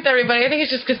of agree with everybody. I think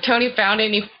it's just because Tony found it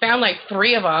and he found like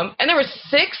 3 of them. And there were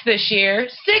 6 this year.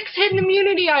 6 hidden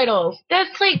immunity idols.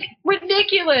 That's like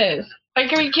ridiculous.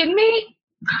 Like, are you kidding me?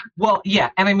 Well, yeah.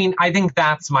 And I mean, I think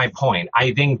that's my point.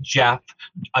 I think Jeff,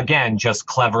 again, just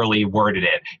cleverly worded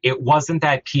it. It wasn't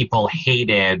that people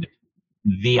hated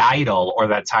The Idol or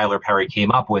that Tyler Perry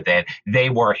came up with it. They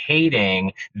were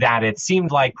hating that it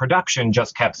seemed like production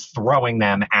just kept throwing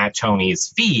them at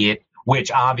Tony's feet,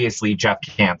 which obviously Jeff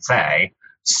can't say.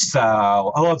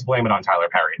 So, let's blame it on Tyler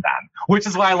Perry then. Which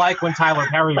is why I like when Tyler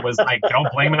Perry was like,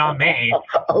 don't blame it on me.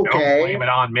 Okay. Don't blame it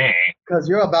on me. Because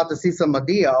you're about to see some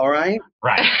Medea, all right?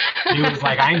 Right. He was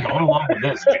like, I ain't going along with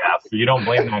this, Jeff. You don't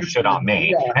blame that shit on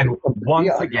me. Yeah. And once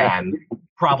again,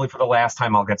 probably for the last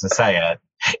time I'll get to say it,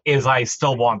 is I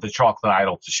still want the Chocolate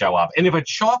Idol to show up. And if a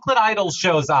Chocolate Idol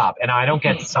shows up and I don't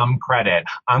get some credit,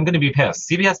 I'm going to be pissed.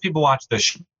 CBS people watch this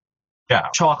show.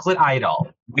 Chocolate Idol.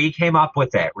 We came up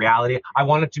with it. Reality. I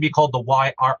want it to be called the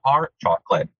YRR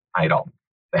Chocolate Idol.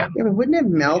 Yeah, but wouldn't it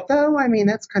melt though? I mean,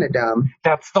 that's kind of dumb.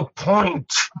 That's the point.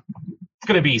 It's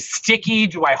going to be sticky.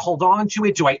 Do I hold on to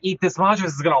it? Do I eat this much?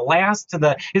 Is it going to last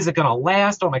is it going to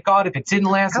last? Oh my God, if it didn't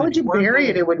last. How would you bury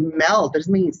it? It would melt. It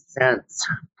doesn't make sense.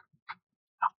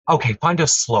 Okay, find a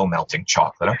slow melting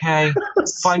chocolate, okay?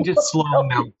 Find a slow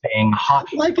melting hot.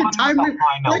 Like a time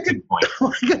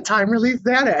release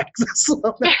Xanax. A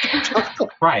slow melting chocolate.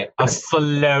 Right, a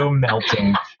slow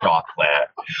melting chocolate.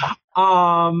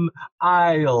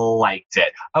 I liked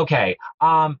it. Okay.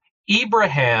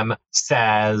 Ibrahim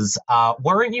says,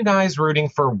 weren't you guys rooting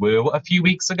for Wu a few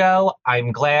weeks ago?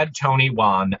 I'm glad Tony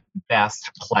won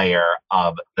Best Player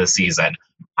of the Season.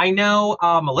 I know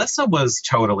Melissa was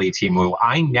totally Team Wu.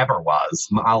 I never was.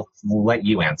 I'll let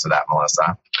you answer that,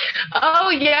 Melissa. Oh,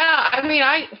 yeah. I mean,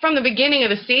 from the beginning of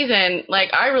the season,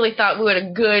 I really thought Wu had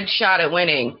a good shot at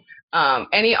winning.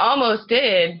 And he almost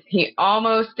did. But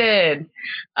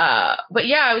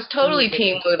yeah, I was totally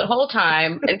Team Wu the whole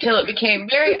time until it became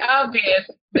very obvious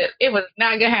that it was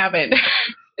not going to happen.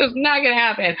 It was not going to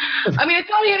happen. I mean, I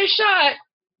thought he had a shot,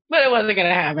 but it wasn't going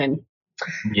to happen.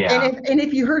 Yeah. And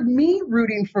if you heard me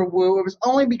rooting for Wu, it was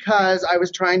only because I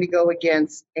was trying to go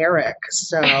against Eric.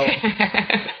 So,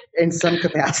 in some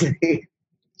capacity.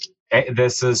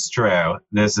 This is true.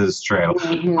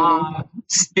 Mm-hmm.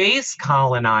 Space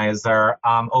Colonizer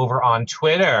over on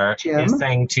Twitter is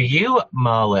saying to you,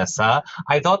 Melissa,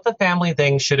 I thought the family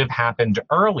thing should have happened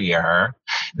earlier.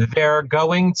 They're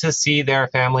going to see their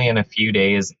family in a few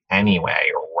days anyway,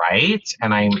 right?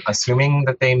 And I'm assuming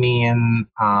that they mean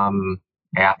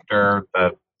after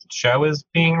the show is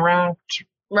being wrapped.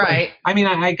 Right. I mean,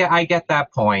 I get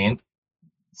that point.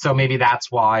 So maybe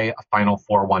that's why a Final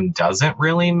Four one doesn't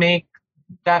really make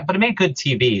that, but it made good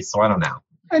TV, so I don't know.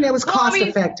 And it was cost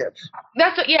effective.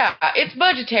 It's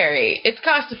budgetary. It's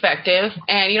cost effective,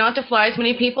 and you don't have to fly as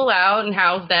many people out and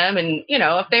house them. And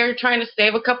if they're trying to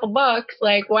save a couple bucks,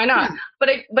 why not? Yeah.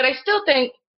 But I still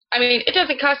think, I mean, it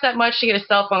doesn't cost that much to get a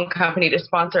cell phone company to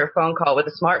sponsor a phone call with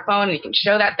a smartphone, and you can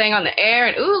show that thing on the air.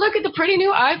 And ooh, look at the pretty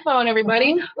new iPhone,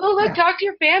 everybody. Ooh, look, talk to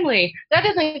your family. That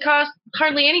doesn't cost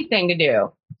hardly anything to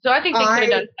do. So I think they could have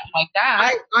done something like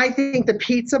that. I think the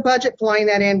pizza budget, flying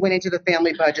that in, went into the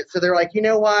family budget. So they're like, you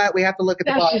know what? We have to look at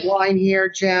the bottom line here,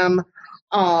 Jim.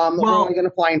 We're only going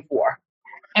to fly in 4.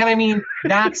 And I mean,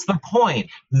 that's the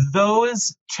point.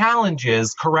 Those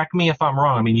challenges, correct me if I'm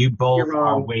wrong. I mean, you both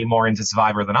are way more into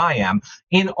Survivor than I am.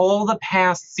 In all the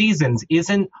past seasons,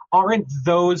 aren't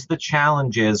those the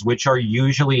challenges which are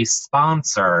usually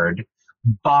sponsored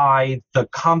by the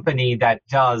company that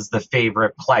does the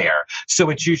favorite player? So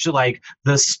it's usually like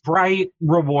the Sprite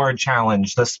reward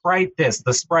challenge, the Sprite this,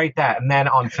 the Sprite that, and then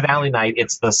on finale night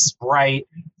it's the Sprite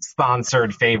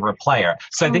sponsored favorite player.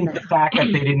 So I think the fact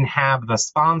that they didn't have the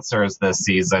sponsors this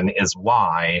season is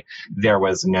why there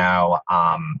was no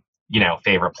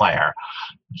favorite player.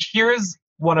 Here's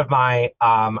one of my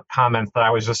comments that I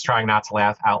was just trying not to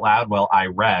laugh out loud while I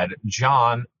read.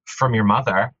 John, from your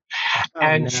mother.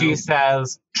 She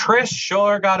says, Trish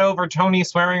sure got over Tony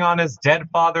swearing on his dead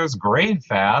father's grave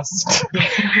fast.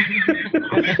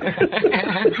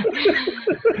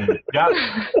 Yeah,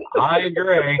 I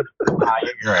agree.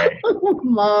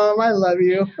 Mom, I love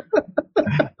you.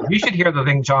 You should hear the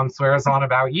thing John swears on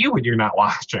about you when you're not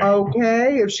watching.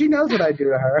 Okay, if she knows what I do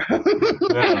to her.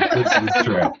 Yeah, this is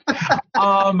true.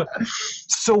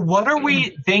 So what are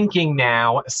we thinking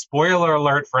now? Spoiler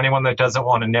alert for anyone that doesn't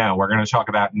want to know. We're going to talk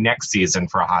about next season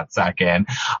for a hot second.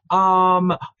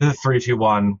 3, 2,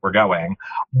 1, we're going.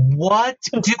 What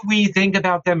do we think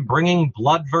about them bringing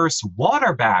Blood vs.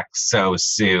 Water back so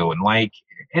soon?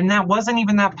 And that wasn't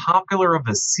even that popular of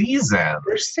a season.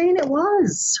 They're saying it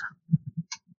was.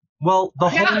 Well, the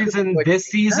whole reason this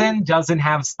season doesn't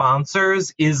have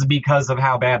sponsors is because of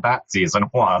how bad that season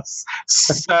was.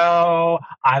 So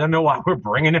I don't know why we're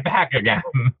bringing it back again.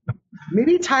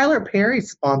 Maybe Tyler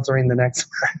Perry's sponsoring the next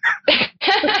one.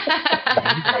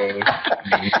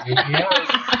 Maybe, yes.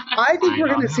 I think we're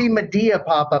going to see Medea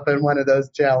pop up in one of those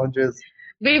challenges.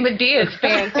 Be Medea's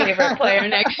fan favorite player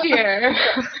next year.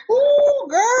 Ooh,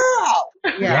 girl!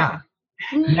 Yeah.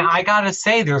 Now, I gotta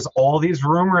say, there's all these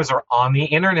rumors are on the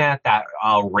internet that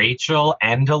Rachel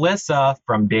and Alyssa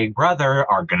from Big Brother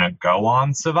are gonna go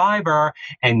on Survivor,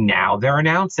 and now they're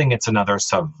announcing it's another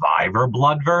Survivor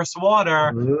Blood vs.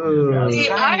 Water. See,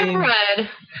 I read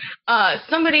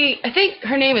somebody, I think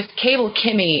her name is Cable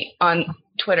Kimmy on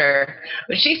Twitter,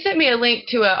 but she sent me a link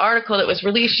to an article that was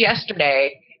released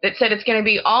yesterday that said it's going to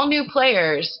be all new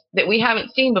players that we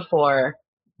haven't seen before.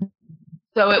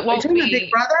 So it won't be. Are you talking about Big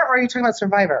Brother or are you talking about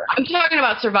Survivor? I'm talking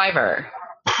about Survivor,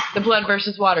 the Blood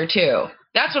versus Water 2.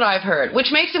 That's what I've heard, which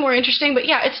makes it more interesting. But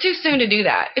yeah, it's too soon to do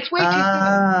that. It's way too soon.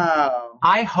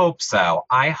 I hope so.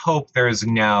 I hope there's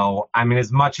no. I mean,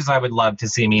 as much as I would love to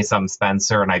see me some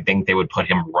Spencer, and I think they would put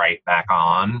him right back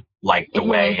on, like the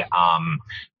way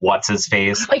what's his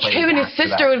face, like him and his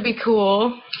sister would be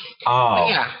cool. Oh, but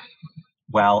yeah.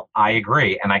 Well, I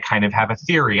agree, and I kind of have a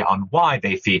theory on why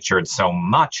they featured so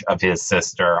much of his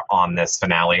sister on this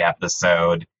finale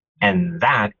episode, and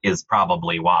that is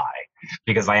probably why.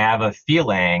 Because I have a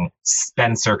feeling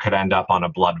Spencer could end up on a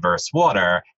Blood vs.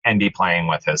 Water and be playing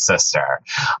with his sister.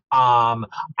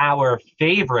 Our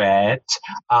favorite,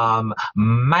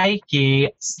 Mikey,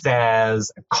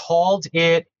 says, called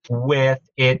it with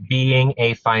it being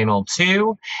a final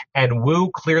 2, and Wu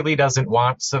clearly doesn't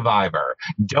want Survivor.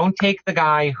 Don't take the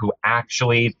guy who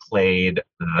actually played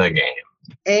the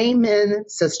game. Amen,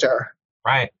 sister.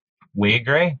 Right. We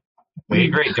agree. We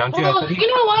agree. Don't you? Well, you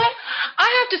know what?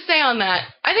 I have to say on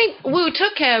that, I think Wu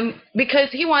took him because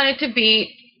he wanted to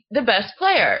be the best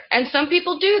player. And some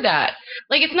people do that.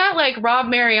 Like, it's not like Rob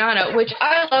Mariano, which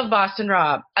I love Boston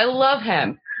Rob. I love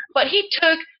him. But he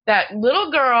took that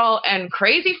little girl and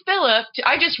crazy Philip.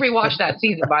 I just rewatched that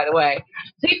season, by the way.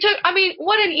 So he took, I mean,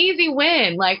 what an easy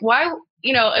win. Like, why,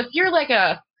 you know, if you're like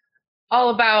all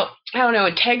about, I don't know,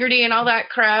 integrity and all that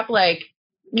crap, like,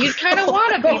 you kind of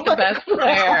want to be the best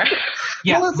player.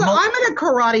 Yeah, Melissa, I'm going to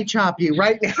karate chop you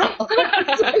right now.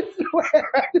 I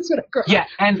swear. Yeah,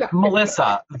 and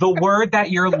Melissa, the word that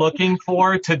you're looking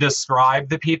for to describe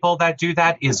the people that do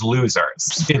that is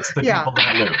losers. It's the people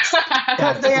that lose.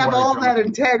 Because they have all that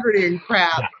integrity and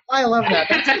crap. Yeah. I love that.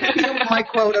 That's going to be my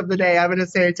quote of the day. I'm going to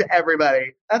say it to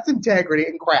everybody. That's integrity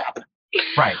and crap.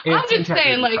 Right. I'm just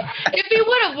saying, like, if he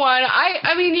would have won,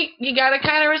 I mean, you got to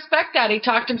kind of respect that. He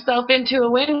talked himself into a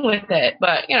win with it.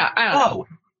 But, you know, I don't know.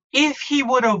 If he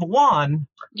would have won,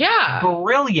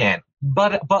 brilliant.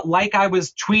 But like I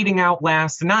was tweeting out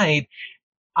last night,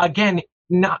 again,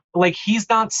 not like he's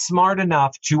not smart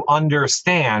enough to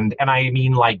understand, and I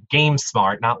mean like game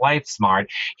smart, not life smart.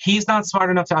 He's not smart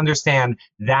enough to understand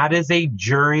that is a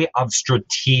jury of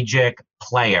strategic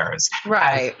players.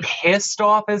 Right. As pissed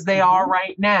off as they are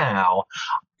right now,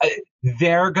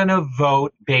 they're going to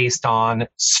vote based on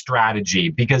strategy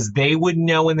because they would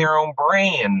know in their own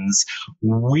brains,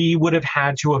 we would have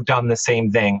had to have done the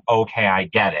same thing. Okay, I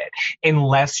get it.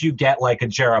 Unless you get like a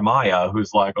Jeremiah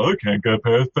who's like, I can't get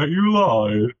past that you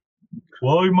lied.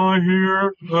 Why am I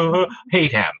here?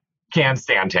 Hate him. Can't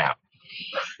stand him.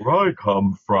 Where I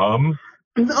come from.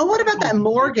 Oh, what about that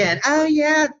Morgan? Oh,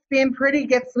 yeah, being pretty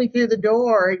gets me through the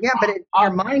door. Yeah, but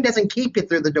your mind doesn't keep you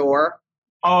through the door.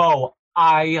 Oh,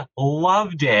 I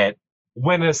loved it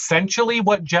when essentially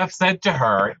what Jeff said to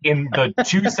her in the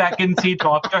 2 seconds he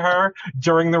talked to her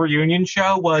during the reunion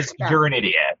show was, you're an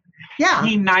idiot. Yeah.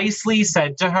 He nicely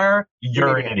said to her,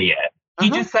 you're an idiot. He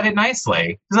just said it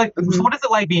nicely. He's like, so what is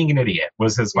it like being an idiot?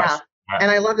 Was his question. And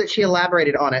I love that she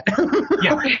elaborated on it.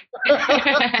 Yeah.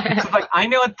 It's like, I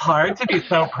know it's hard to be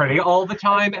so pretty all the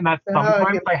time, and that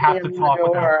sometimes I have to talk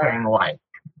without saying like.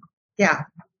 Yeah.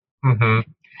 Mm-hmm.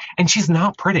 And she's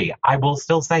not pretty. I will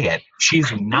still say it.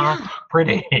 She's not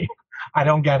pretty. I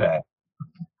don't get it.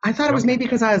 I thought it was maybe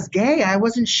because I was gay. I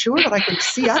wasn't sure that I could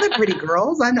see other pretty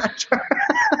girls. I'm not sure.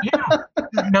 Yeah,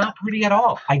 not pretty at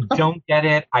all. I don't get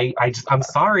it. I'm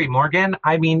sorry, Morgan.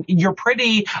 I mean, you're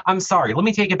pretty. I'm sorry. Let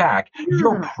me take it back. Yeah.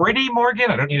 You're pretty, Morgan.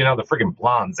 I don't need to know the friggin'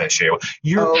 blondes issue.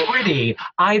 You're pretty.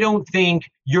 I don't think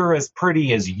you're as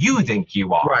pretty as you think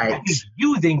you are. Right. Because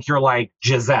you think you're like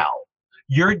Giselle.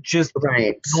 You're just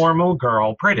normal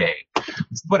girl pretty.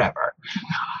 Whatever.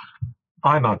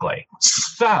 I'm ugly.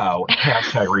 So,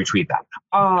 hashtag retweet that.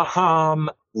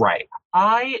 Right.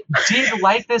 I did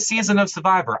like this season of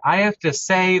Survivor. I have to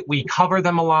say, we cover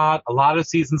them a lot. A lot of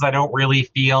seasons I don't really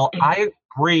feel.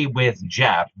 agree with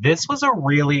Jeff. This was a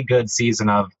really good season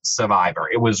of Survivor.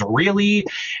 It was really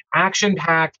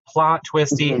action-packed, plot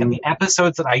twisty, and the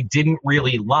episodes that I didn't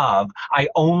really love, I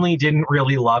only didn't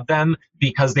really love them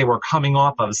because they were coming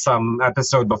off of some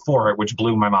episode before it, which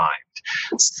blew my mind.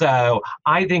 So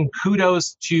I think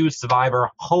kudos to Survivor.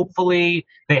 Hopefully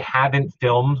they haven't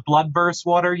filmed Blood vs.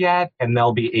 Water yet, and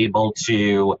they'll be able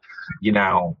to, you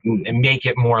know, make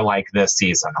it more like this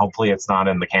season. Hopefully it's not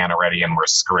in the can already and we're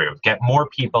screwed. Get more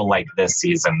people like this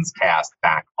season's cast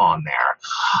back on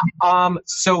there.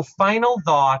 So final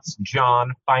thoughts,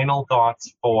 John, final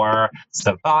thoughts for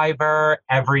Survivor,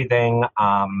 everything.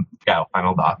 Go,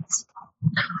 final thoughts.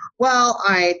 Well,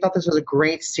 I thought this was a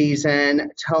great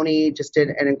season. Tony just did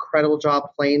an incredible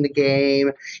job playing the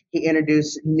game. He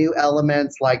introduced new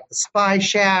elements like the spy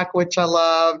shack, which I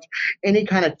loved. Any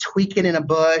kind of tweaking in a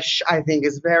bush, I think,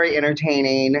 is very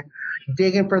entertaining.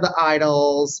 Digging for the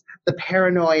idols, the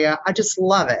paranoia, I just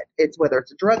love it. It's whether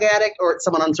it's a drug addict or it's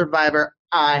someone on Survivor,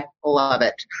 I love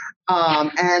it.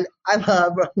 And I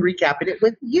love recapping it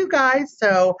with you guys.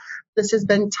 So this has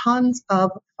been tons of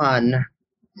fun.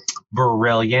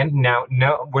 Brilliant. No,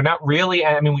 we're not really.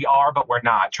 I mean, we are, but we're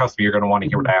not. Trust me, you're going to want to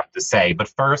hear what I have to say. But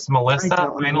first, Melissa,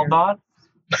 final thought?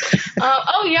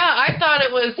 Oh, yeah. I thought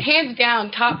it was hands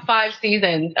down top 5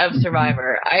 seasons of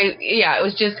Survivor. It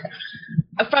was just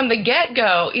from the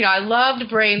get-go, you know, I loved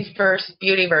Brains versus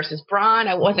Beauty versus Brawn.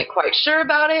 I wasn't quite sure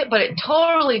about it, but it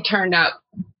totally turned out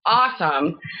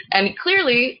awesome. And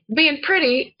clearly, being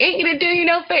pretty ain't going to do you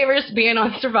no favors being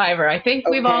on Survivor. I think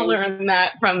we've all learned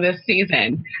that from this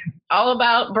season. All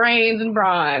about brains and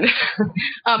brawn.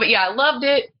 But yeah, I loved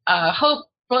it. Hope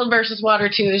Blood versus Water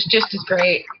 2 is just as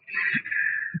great.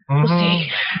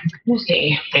 We'll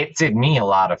see. It did me a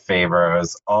lot of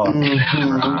favors.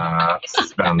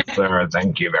 Spencer,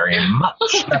 thank you very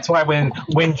much. That's why when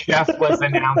Jeff was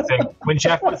announcing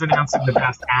the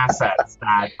best assets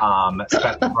that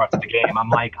Spencer brought to the game, I'm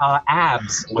like,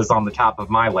 abs was on the top of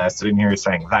my list. I didn't hear you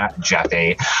saying that,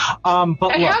 Jeffy.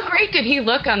 But how great did he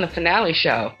look on the finale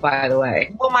show, by the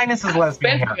way? Well, minus his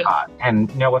lesbian haircut.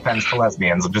 And no offense to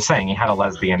lesbians, I'm just saying he had a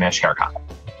lesbian-ish haircut.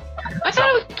 I thought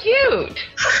it was cute.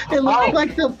 It looked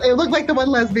like the one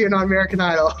lesbian on American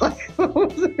Idol.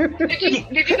 Did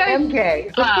you guys?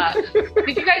 MK.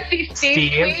 Did you guys see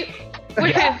Steve's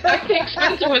tweet? I think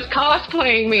Spencer was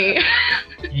cosplaying me.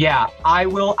 Yeah, I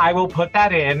will put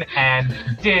that in and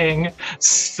ding.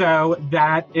 So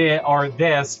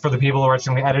this for the people who are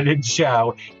watching the edited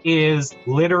show is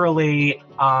literally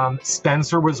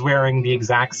Spencer was wearing the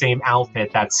exact same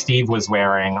outfit that Steve was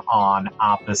wearing on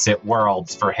Opposite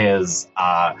Worlds for his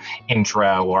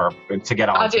intro or to get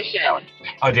on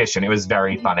audition. It was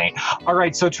very funny. All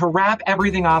right, so to wrap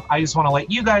everything up, I just want to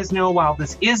let you guys know while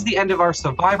this is the end of our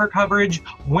Survivor coverage,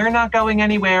 we're not going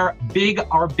anywhere.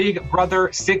 Our Big Brother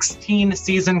 16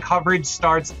 season coverage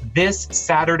starts this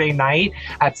Saturday night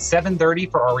at 7:30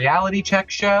 for our reality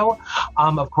check show.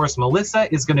 Of course,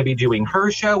 Melissa is going to be doing her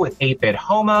show with 8-Bit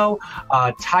Homo.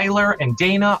 Tyler and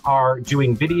Dana are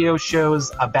doing video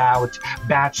shows about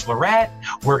Bachelorette.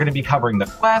 We're going to be covering The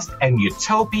Quest and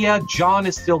Utopia. John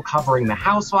is still covering The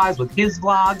Housewives with his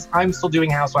vlogs. I'm still doing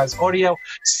Housewives audio.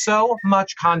 So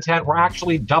much content. We're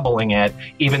actually doubling it,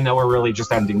 even though we're really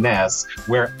just ending this.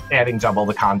 We're adding double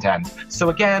the content. So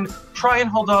again, try and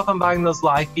hold off on buying those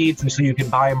live feeds until you can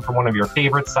buy them from one of your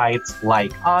favorite sites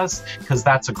like us, because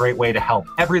that's a great way to help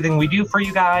everything we do for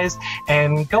you guys.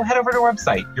 And go head over to our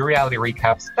website,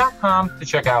 yourrealityrecaps.com, to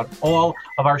check out all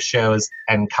of our shows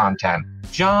and content.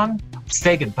 John,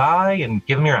 say goodbye and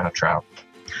give them your outro.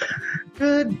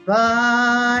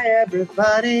 Goodbye,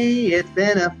 everybody. It's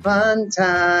been a fun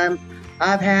time.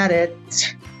 I've had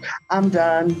it. I'm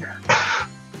done.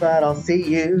 But I'll see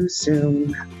you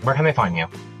soon. Where can they find you?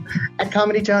 At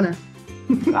Comedy Jonah.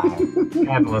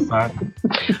 And Melissa.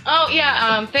 Oh,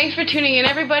 yeah. Thanks for tuning in,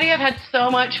 everybody. I've had so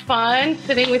much fun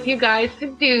sitting with you guys to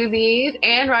do these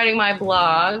and writing my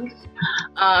blogs.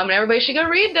 And everybody should go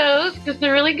read those because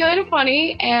they're really good and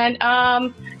funny. And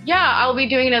I'll be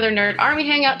doing another Nerd Army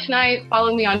Hangout tonight.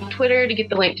 Follow me on Twitter to get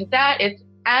the link to that. It's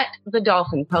at the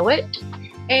Dolphin Poet.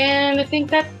 And I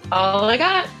think that's all I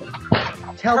got.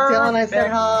 Tell Dylan I said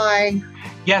hi.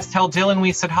 Yes, tell Dylan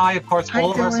we said hi. Of course, hi,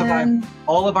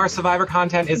 all of our Survivor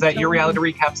content is at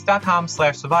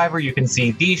yourrealityrecaps.com/Survivor. You can see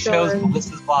these shows,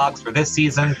 Melissa's vlogs for this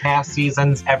season, past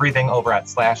seasons, everything over at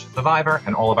 /Survivor,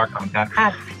 and all of our content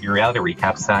at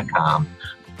yourrealityrecaps.com.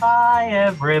 Bye,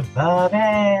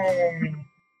 everybody.